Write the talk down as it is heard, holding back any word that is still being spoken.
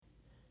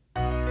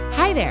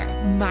Hi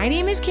there, my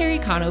name is Carrie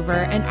Conover,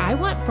 and I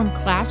went from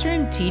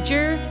classroom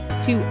teacher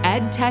to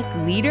ed tech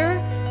leader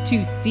to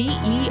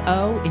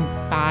CEO in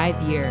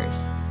 5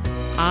 years.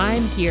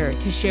 I'm here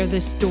to share the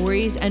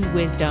stories and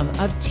wisdom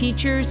of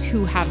teachers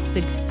who have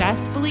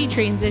successfully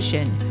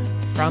transitioned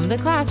from the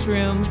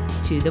classroom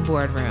to the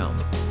boardroom.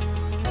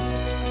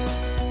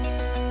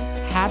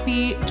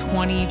 Happy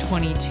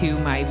 2022,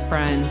 my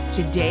friends.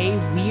 Today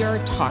we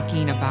are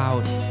talking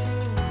about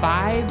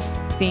 5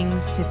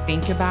 things to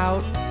think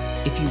about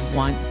if you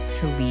want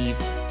to leave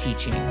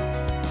teaching.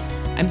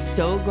 I'm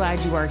so glad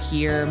you are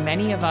here.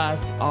 Many of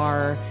us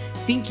are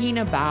thinking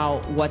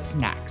about what's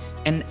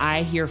next, and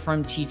I hear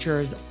from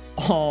teachers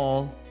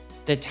all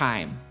the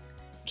time.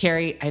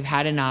 Carrie, I've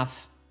had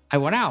enough. I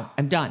want out.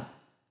 I'm done.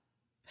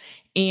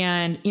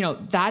 And,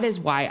 that is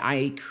why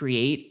I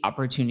create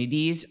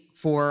opportunities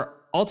for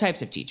all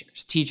types of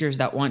teachers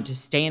that want to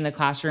stay in the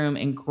classroom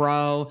and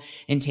grow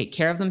and take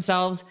care of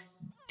themselves.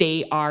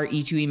 They are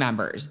E2E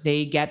members.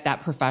 They get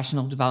that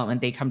professional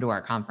development. They come to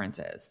our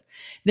conferences.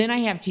 Then I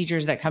have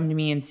teachers that come to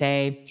me and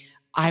say,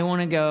 I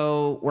want to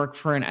go work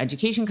for an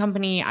education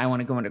company. I want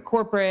to go into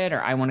corporate,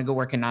 or I want to go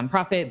work in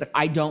nonprofit, but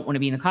I don't want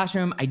to be in the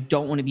classroom. I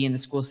don't want to be in the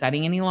school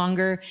setting any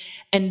longer.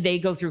 And they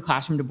go through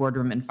classroom to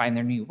boardroom and find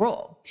their new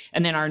role.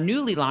 And then our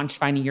newly launched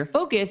Finding Your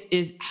Focus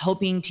is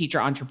helping teacher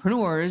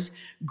entrepreneurs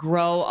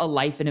grow a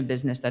life and a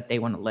business that they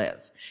want to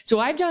live. So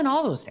I've done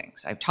all those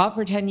things. I've taught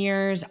for 10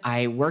 years.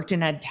 I worked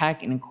in ed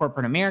tech and in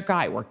corporate America.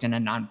 I worked in a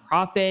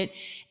nonprofit.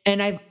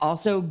 And I've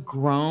also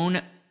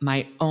grown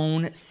my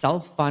own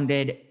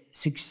self-funded,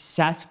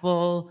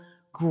 successful,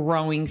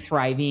 growing,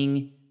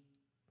 thriving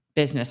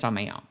business on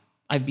my own.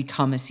 I've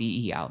become a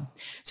CEO.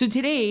 So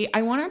today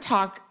I want to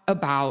talk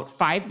about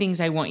 5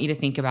 things I want you to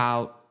think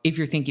about if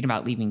you're thinking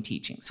about leaving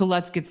teaching. So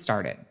let's get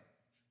started.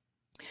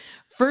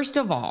 First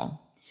of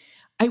all,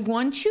 I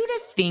want you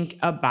to think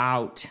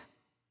about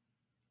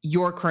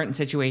your current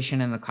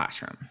situation in the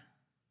classroom.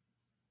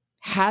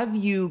 Have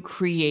you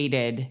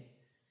created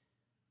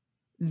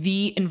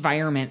the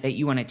environment that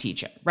you want to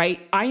teach it,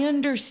 right? I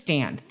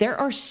understand there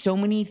are so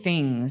many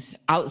things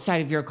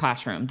outside of your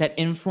classroom that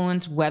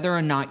influence whether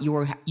or not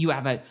you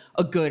have a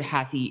good,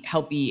 healthy,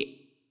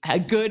 happy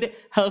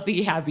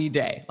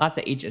day. Lots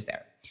of H's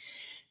there.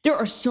 There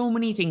are so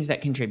many things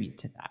that contribute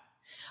to that.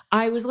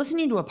 I was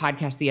listening to a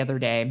podcast the other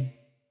day,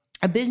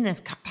 a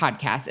business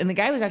podcast, and the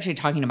guy was actually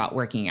talking about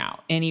working out,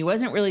 and he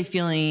wasn't really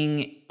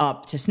feeling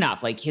up to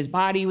snuff. Like his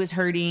body was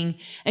hurting,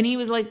 and he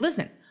was like,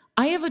 listen,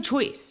 I have a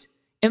choice.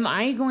 Am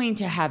I going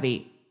to have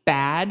a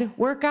bad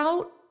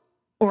workout,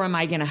 or am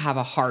I going to have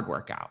a hard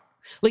workout?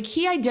 Like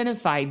he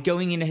identified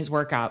going into his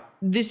workout,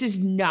 this is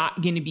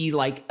not going to be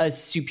like a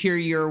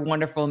superior,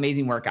 wonderful,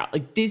 amazing workout.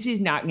 Like this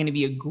is not going to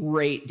be a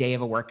great day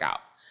of a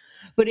workout.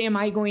 But am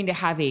I going to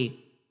have a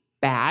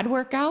bad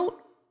workout,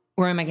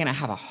 or am I going to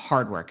have a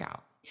hard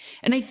workout?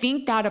 And I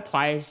think that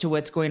applies to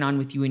what's going on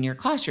with you in your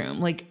classroom.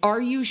 Like, are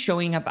you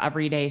showing up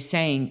every day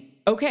saying,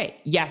 okay,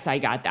 yes, I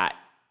got that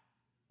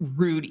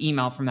rude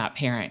email from that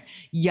parent.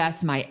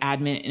 Yes, my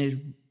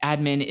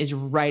admin is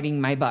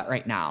writing my butt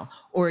right now.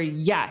 Or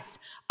yes,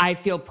 I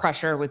feel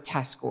pressure with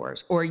test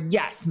scores. Or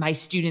yes, my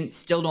students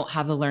still don't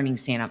have the learning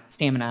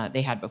stamina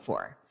they had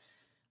before.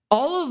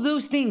 All of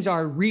those things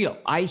are real.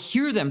 I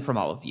hear them from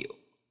all of you.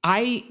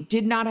 I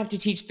did not have to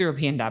teach through a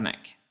pandemic.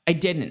 I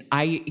didn't.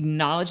 I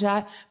acknowledge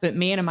that, but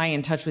man, am I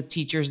in touch with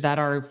teachers that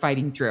are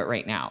fighting through it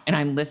right now. And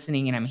I'm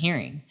listening and I'm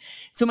hearing.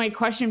 So my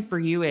question for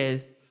you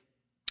is,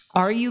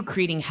 are you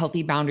creating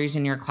healthy boundaries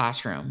in your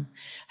classroom?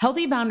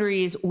 Healthy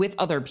boundaries with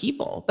other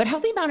people, but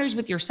healthy boundaries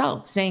with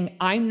yourself, saying,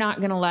 I'm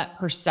not going to let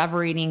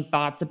perseverating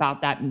thoughts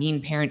about that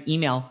mean parent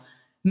email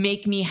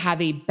make me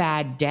have a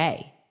bad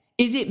day.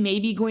 Is it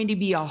maybe going to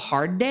be a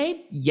hard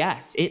day?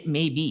 Yes, it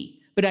may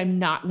be, but I'm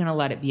not going to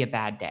let it be a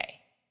bad day.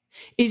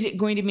 Is it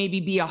going to maybe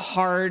be a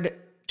hard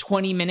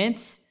 20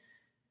 minutes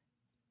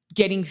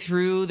getting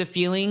through the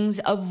feelings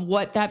of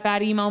what that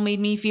bad email made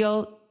me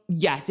feel?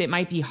 Yes, it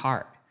might be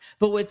hard.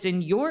 But what's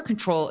in your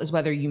control is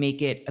whether you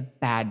make it a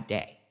bad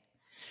day.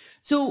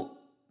 So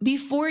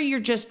before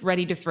you're just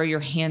ready to throw your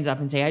hands up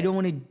and say, I don't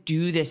want to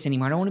do this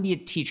anymore, I don't want to be a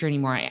teacher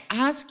anymore, I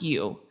ask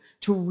you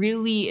to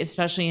really,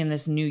 especially in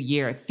this new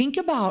year, think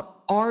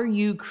about, are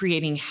you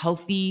creating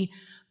healthy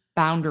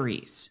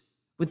boundaries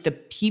with the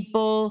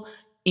people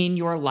in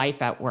your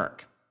life at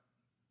work?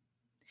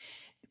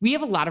 We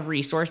have a lot of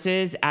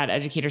resources at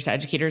Educators to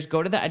Educators.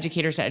 Go to the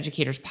Educators to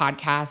Educators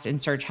podcast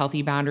and search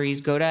Healthy Boundaries.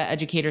 Go to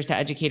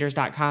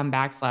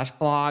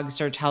educatorstoeducators.com/blog,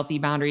 search Healthy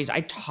Boundaries. I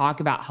talk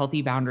about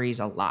healthy boundaries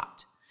a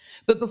lot.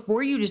 But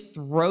before you just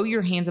throw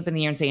your hands up in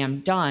the air and say,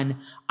 I'm done,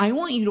 I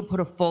want you to put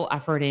a full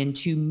effort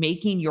into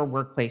making your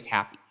workplace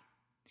happy.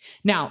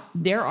 Now,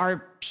 there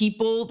are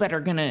people that are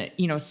going to,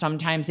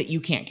 sometimes that you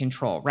can't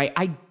control, right?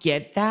 I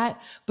get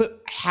that,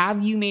 but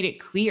have you made it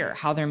clear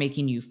how they're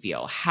making you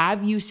feel?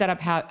 Have you set up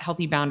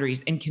healthy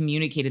boundaries and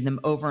communicated them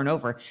over and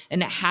over?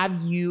 And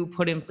have you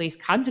put in place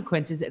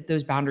consequences if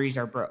those boundaries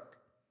are broke?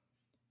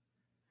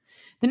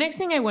 The next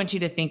thing I want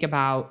you to think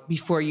about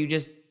before you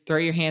just throw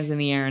your hands in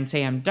the air and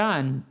say, I'm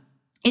done,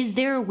 Is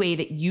there a way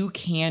that you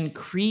can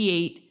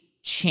create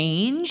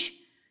change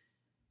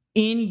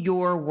in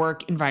your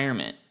work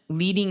environment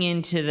leading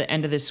into the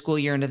end of the school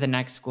year, into the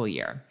next school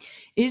year?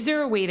 Is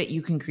there a way that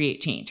you can create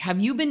change?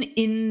 Have you been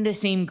in the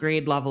same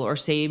grade level or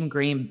same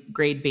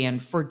grade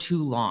band for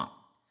too long?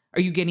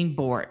 Are you getting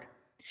bored?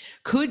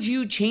 Could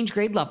you change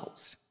grade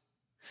levels?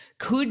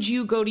 Could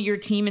you go to your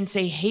team and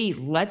say, hey,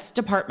 let's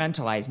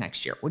departmentalize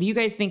next year? What do you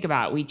guys think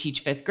about? We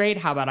teach fifth grade.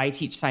 How about I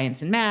teach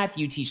science and math?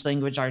 You teach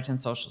language arts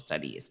and social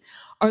studies.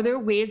 Are there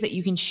ways that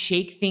you can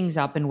shake things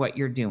up in what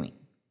you're doing?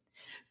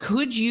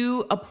 Could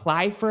you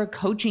apply for a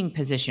coaching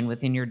position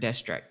within your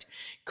district?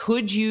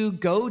 Could you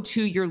go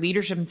to your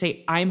leadership and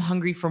say, I'm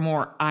hungry for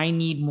more. I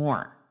need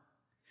more?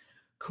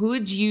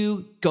 Could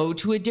you go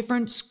to a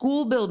different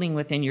school building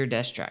within your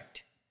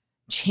district?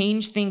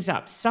 Change things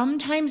up.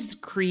 Sometimes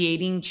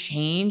creating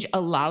change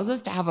allows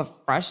us to have a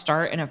fresh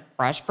start and a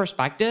fresh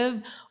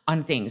perspective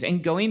on things.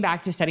 And going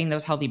back to setting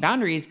those healthy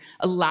boundaries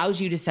allows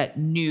you to set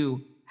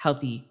new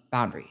healthy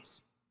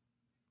boundaries.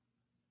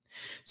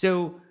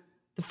 So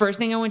the first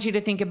thing I want you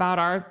to think about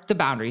are the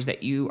boundaries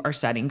that you are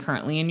setting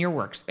currently in your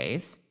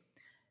workspace.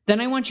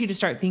 Then I want you to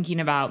start thinking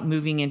about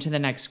moving into the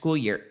next school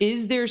year.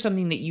 Is there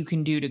something that you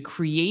can do to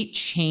create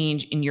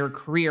change in your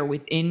career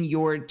within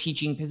your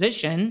teaching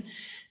position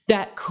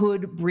that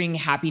could bring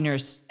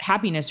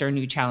happiness or a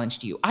new challenge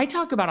to you? I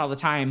talk about all the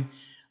time.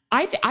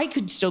 I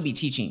could still be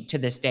teaching to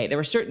this day. There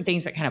were certain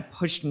things that kind of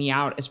pushed me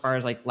out as far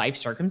as like life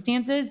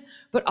circumstances,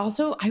 but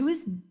also I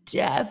was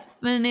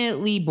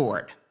definitely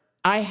bored.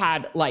 I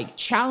had like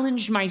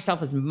challenged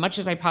myself as much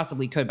as I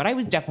possibly could, but I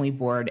was definitely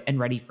bored and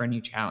ready for a new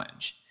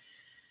challenge.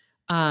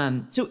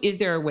 So is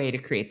there a way to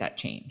create that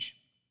change?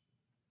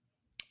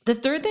 The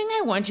third thing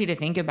I want you to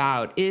think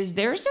about is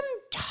there are some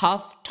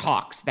tough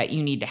talks that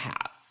you need to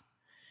have.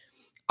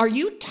 Are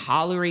you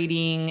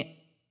tolerating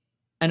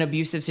an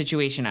abusive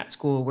situation at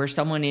school where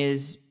someone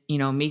is,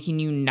 making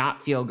you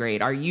not feel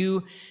great? Are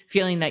you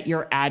feeling that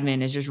your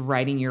admin is just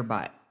riding your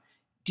butt?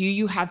 Do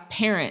you have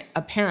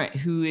a parent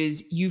who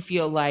you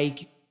feel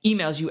like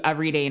emails you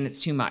every day and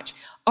it's too much?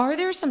 Are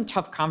there some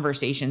tough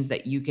conversations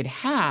that you could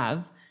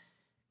have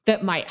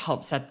that might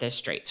help set this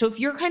straight? So if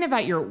you're kind of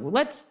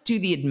let's do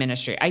the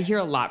administrator. I hear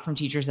a lot from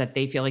teachers that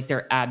they feel like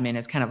their admin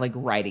is kind of like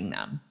riding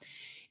them.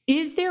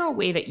 Is there a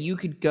way that you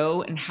could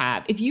go and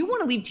if you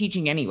want to leave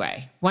teaching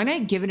anyway, why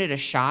not give it a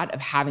shot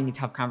of having a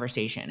tough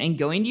conversation and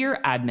going to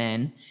your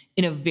admin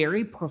in a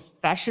very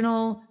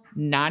professional,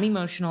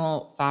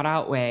 non-emotional, thought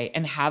out way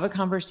and have a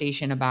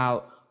conversation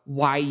about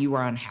why you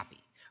are unhappy?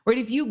 Right?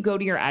 If you go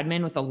to your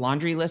admin with a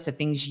laundry list of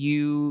things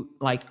you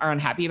like are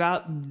unhappy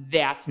about,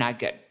 that's not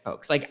good,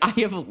 folks. Like I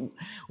have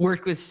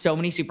worked with so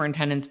many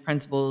superintendents,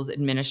 principals,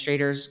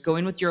 administrators.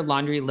 Going with your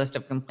laundry list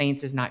of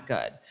complaints is not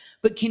good.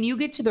 But can you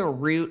get to the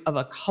root of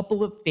a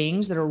couple of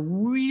things that are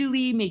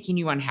really making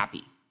you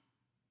unhappy?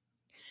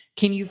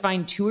 Can you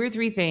find 2 or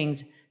 3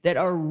 things that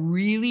are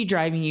really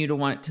driving you to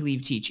want to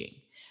leave teaching?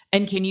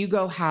 And can you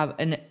go have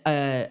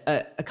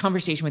a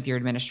conversation with your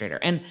administrator?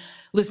 And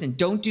listen,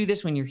 don't do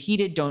this when you're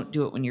heated. Don't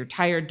do it when you're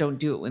tired. Don't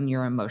do it when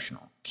you're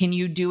emotional. Can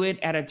you do it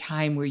at a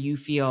time where you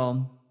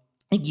feel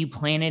like you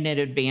plan it in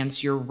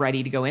advance, you're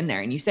ready to go in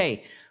there and you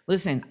say,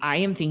 listen, I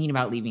am thinking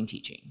about leaving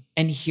teaching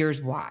and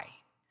here's why.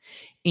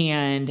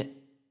 And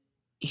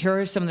here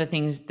are some of the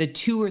things, the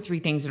 2 or 3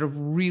 things that have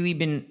really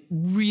been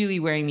really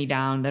wearing me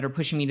down, that are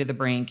pushing me to the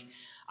brink.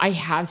 I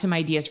have some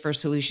ideas for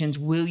solutions.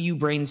 Will you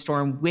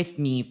brainstorm with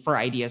me for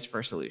ideas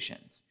for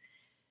solutions?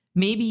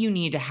 Maybe you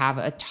need to have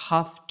a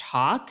tough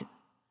talk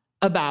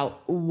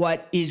about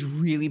what is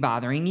really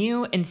bothering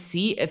you and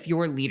see if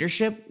your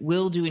leadership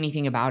will do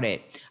anything about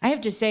it. I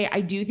have to say,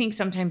 I do think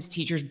sometimes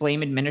teachers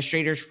blame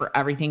administrators for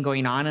everything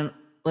going on. And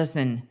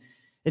listen,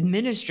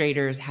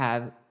 administrators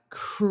have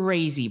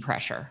crazy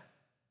pressure.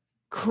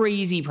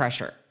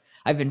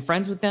 I've been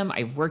friends with them.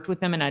 I've worked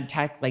with them in ed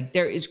tech. Like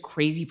there is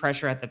crazy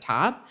pressure at the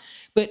top,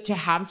 but to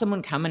have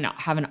someone come and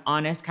have an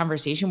honest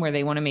conversation where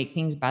they want to make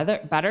things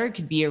better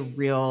could be a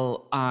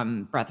real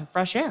breath of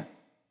fresh air.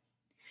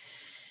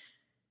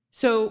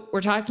 So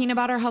we're talking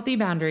about our healthy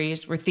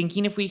boundaries. We're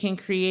thinking if we can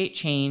create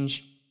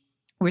change.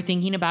 We're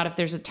thinking about if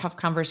there's a tough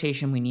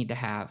conversation we need to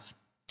have.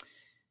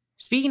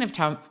 Speaking of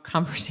tough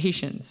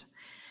conversations,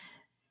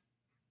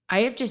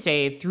 I have to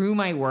say, through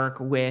my work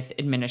with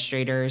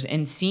administrators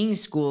and seeing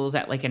schools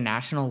at like a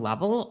national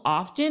level,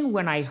 often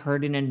when I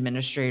heard an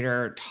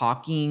administrator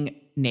talking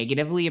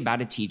negatively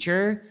about a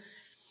teacher,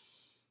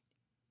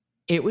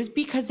 it was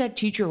because that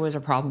teacher was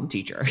a problem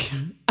teacher.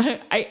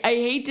 I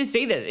hate to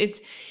say this.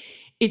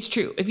 It's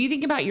true. If you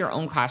think about your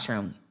own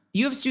classroom,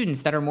 you have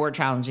students that are more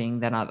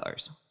challenging than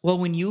others. Well,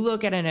 when you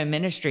look at an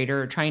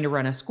administrator trying to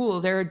run a school,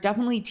 there are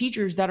definitely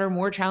teachers that are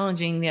more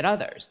challenging than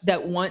others,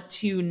 that want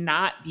to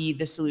not be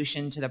the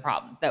solution to the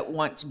problems, that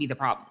want to be the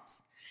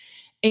problems.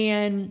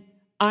 And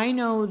I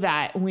know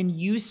that when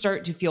you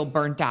start to feel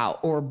burnt out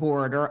or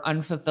bored or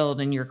unfulfilled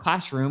in your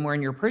classroom or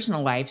in your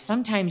personal life,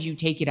 sometimes you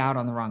take it out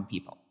on the wrong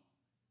people.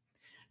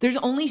 There's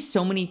only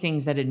so many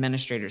things that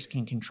administrators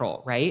can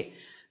control, right?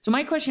 So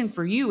my question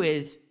for you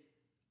is,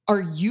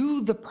 Are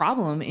you the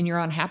problem in your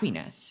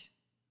unhappiness?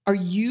 Are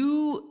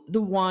you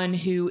the one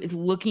who is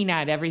looking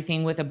at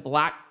everything with a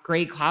black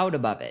gray cloud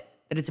above it,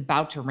 that it's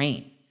about to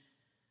rain?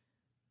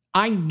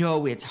 I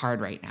know it's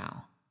hard right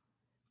now,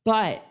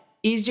 but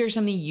is there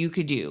something you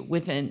could do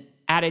with an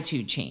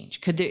attitude change?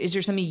 Is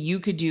there something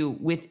you could do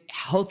with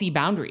healthy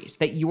boundaries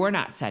that you're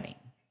not setting?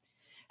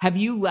 Have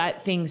you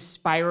let things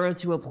spiral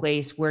to a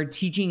place where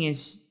teaching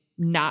is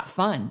not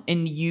fun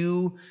and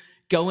you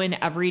go in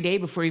every day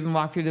before you even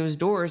walk through those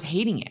doors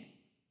hating it?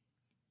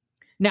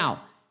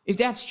 Now, if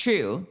that's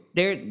true,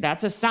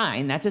 that's a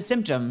sign, that's a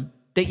symptom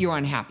that you're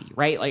unhappy,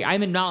 right? Like,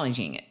 I'm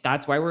acknowledging it.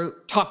 That's why we're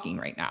talking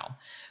right now.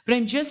 But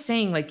I'm just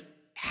saying, like,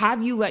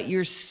 have you let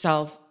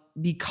yourself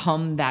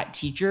become that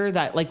teacher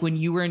that, like, when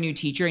you were a new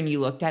teacher and you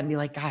looked at and be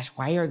like, gosh,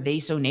 why are they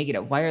so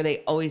negative? Why are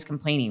they always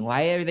complaining?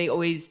 Why are they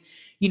always,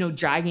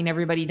 dragging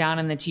everybody down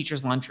in the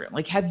teacher's lunchroom?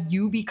 Like, have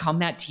you become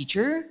that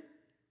teacher?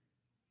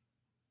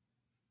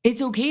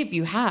 It's okay if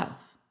you have.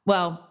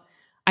 Well,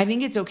 I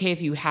think it's okay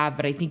if you have,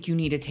 but I think you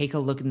need to take a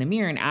look in the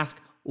mirror and ask,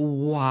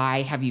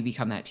 why have you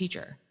become that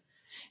teacher?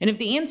 And if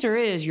the answer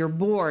is you're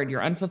bored,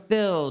 you're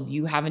unfulfilled,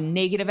 you have a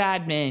negative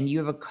admin, you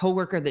have a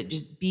coworker that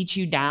just beats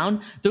you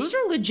down, those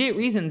are legit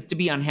reasons to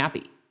be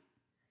unhappy.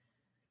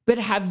 But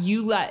have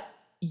you let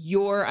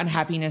your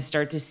unhappiness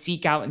start to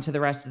seek out into the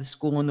rest of the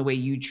school and the way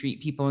you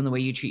treat people and the way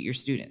you treat your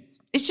students?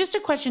 It's just a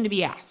question to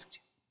be asked.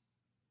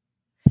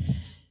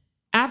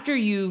 After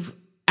you've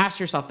asked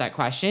yourself that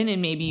question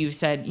and maybe you've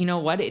said, you know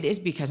what, it is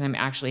because I'm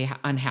actually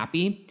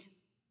unhappy.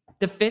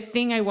 The fifth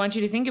thing I want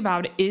you to think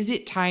about, is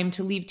it time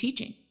to leave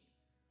teaching?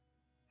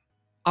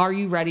 Are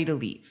you ready to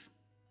leave?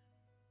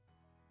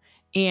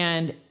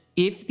 And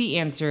if the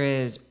answer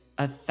is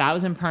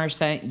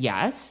 1,000%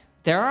 yes,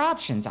 there are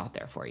options out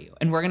there for you.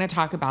 And we're going to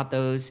talk about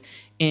those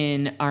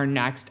in our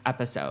next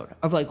episode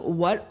of, like,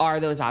 what are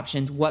those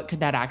options? What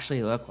could that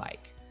actually look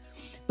like?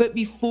 But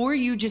before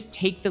you just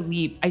take the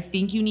leap, I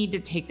think you need to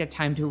take the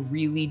time to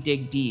really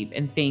dig deep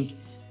and think,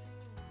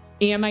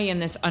 am I in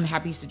this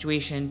unhappy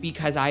situation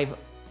because I've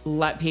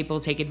let people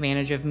take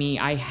advantage of me?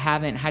 I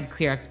haven't had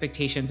clear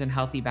expectations and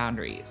healthy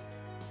boundaries.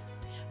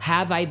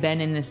 Have I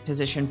been in this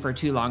position for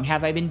too long?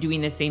 Have I been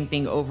doing the same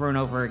thing over and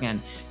over again?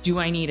 Do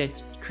I need to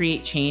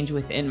create change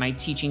within my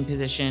teaching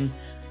position,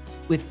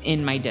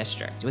 within my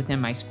district, within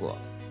my school?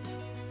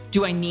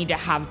 Do I need to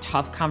have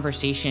tough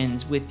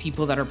conversations with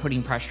people that are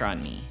putting pressure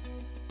on me?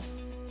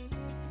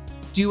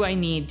 Do I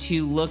need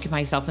to look at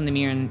myself in the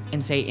mirror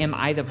and say, am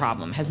I the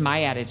problem? Has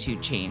my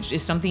attitude changed?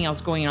 Is something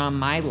else going on in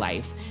my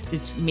life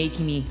that's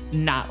making me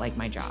not like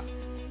my job?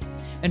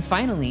 And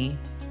finally,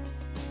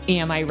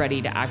 am I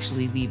ready to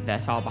actually leave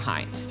this all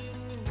behind?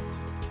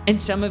 And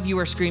some of you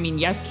are screaming,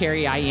 yes,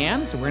 Carrie, I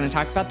am. So we're going to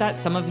talk about that.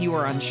 Some of you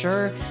are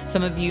unsure.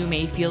 Some of you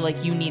may feel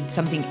like you need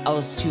something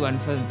else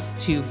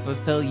to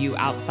fulfill you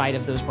outside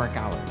of those work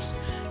hours.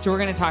 So we're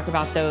going to talk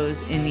about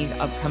those in these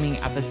upcoming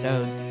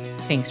episodes.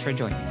 Thanks for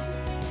joining me.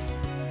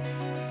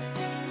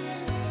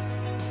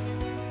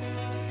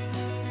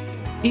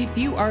 If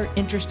you are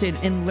interested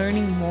in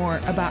learning more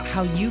about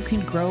how you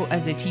can grow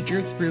as a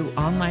teacher through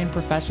online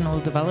professional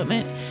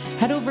development,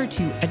 head over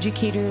to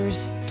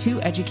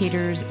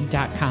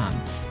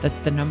educators2educators.com. That's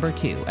the number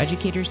 2,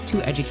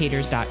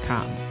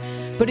 educators2educators.com.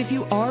 But if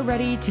you are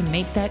ready to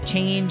make that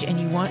change and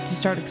you want to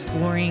start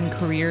exploring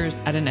careers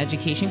at an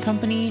education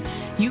company,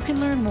 you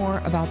can learn more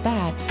about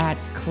that at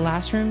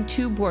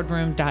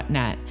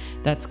classroom2boardroom.net.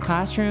 That's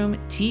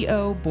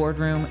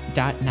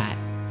classroom2boardroom.net.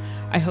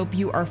 I hope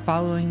you are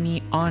following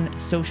me on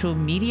social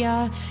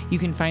media. You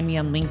can find me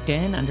on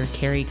LinkedIn under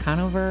Carrie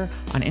Conover,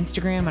 on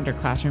Instagram under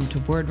Classroom to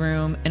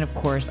Boardroom, and of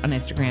course on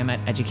Instagram at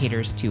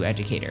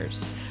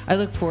Educators2Educators. I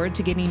look forward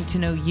to getting to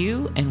know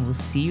you, and we'll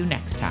see you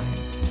next time.